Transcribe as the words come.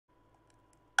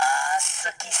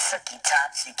Sucky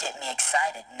Tops, you get me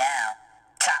excited now.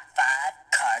 Top 5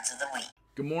 cards of the week.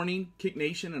 Good morning, Kick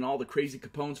Nation and all the crazy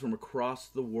Capones from across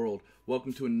the world.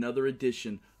 Welcome to another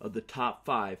edition of the Top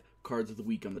 5 Cards of the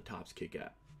Week on the Topps Kick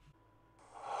app.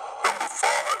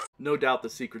 No doubt the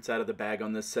secret's out of the bag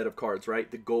on this set of cards,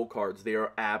 right? The gold cards, they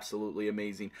are absolutely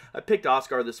amazing. I picked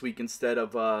Oscar this week instead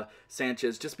of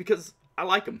Sanchez just because I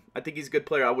like him. I think he's a good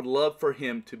player. I would love for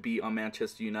him to be on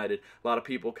Manchester United. A lot of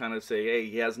people kind of say, hey,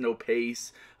 he has no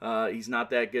pace. He's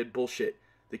not that good. Bullshit.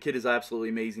 The kid is absolutely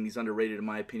amazing. He's underrated in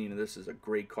my opinion, and this is a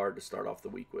great card to start off the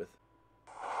week with.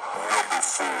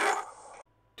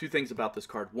 Two things about this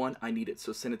card. One, I need it,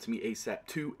 so send it to me ASAP.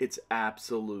 Two, it's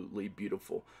absolutely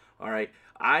beautiful. All right,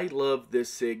 I love this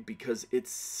SIG because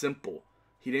it's simple.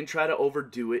 He didn't try to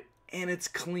overdo it, and it's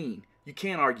clean. You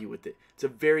can't argue with it. It's a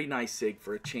very nice SIG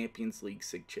for a Champions League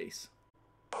SIG chase.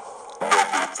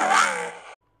 I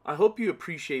hope you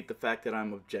appreciate the fact that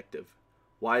I'm objective.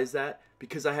 Why is that?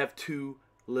 Because I have two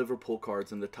Liverpool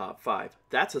cards in the top 5.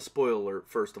 That's a spoiler alert,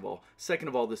 first of all. Second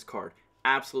of all, this card,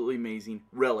 absolutely amazing.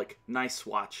 Relic, nice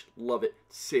swatch, love it.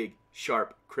 SIG,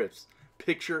 sharp, crisp.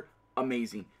 Picture,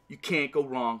 amazing. You can't go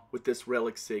wrong with this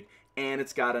Relic SIG, and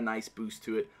it's got a nice boost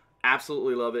to it.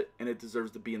 Absolutely love it, and it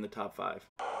deserves to be in the top 5.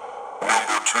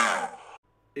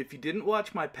 If you didn't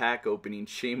watch my pack opening,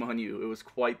 shame on you. It was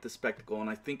quite the spectacle, and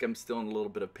I think I'm still in a little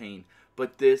bit of pain.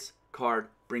 But this card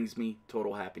brings me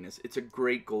total happiness. It's a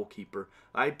great goalkeeper.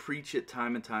 I preach it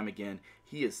time and time again.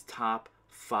 He is top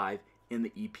 5 in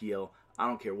the EPL. I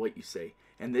don't care what you say.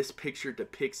 And this picture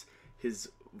depicts his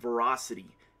veracity,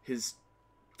 his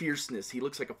fierceness. He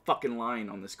looks like a fucking lion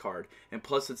on this card. And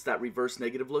plus it's that reverse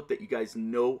negative look that you guys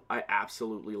know I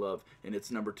absolutely love. And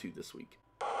it's number 2 this week.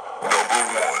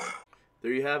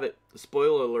 There you have it. The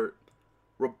spoiler alert.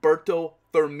 Roberto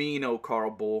Firmino, Carl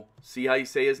Bull. See how you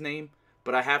say his name?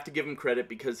 But I have to give him credit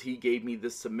because he gave me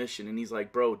this submission. And he's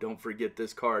like, bro, don't forget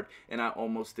this card. And I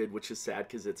almost did, which is sad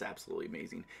because it's absolutely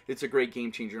amazing. It's a great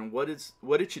game changer. And what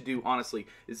it should do, honestly,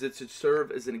 is it should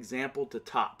serve as an example to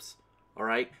Topps. All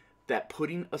right? That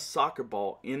putting a soccer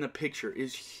ball in the picture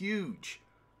is huge.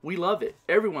 We love it.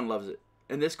 Everyone loves it.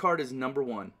 And this card is number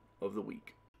 1 of the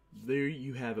week. There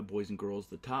you have it, boys and girls.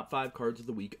 The top 5 cards of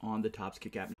the week on the Topps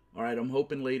Kick app. Alright, I'm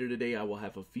hoping later today I will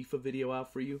have a FIFA video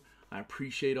out for you. I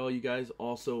appreciate all you guys.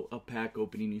 Also, a pack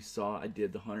opening. You saw I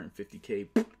did the 150K.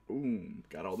 Boom.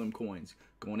 Got all them coins.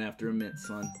 Going after a mint,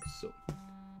 son. So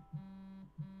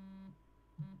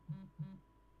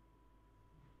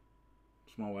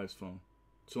it's my wife's phone.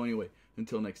 So anyway,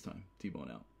 until next time,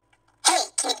 T-Bone out.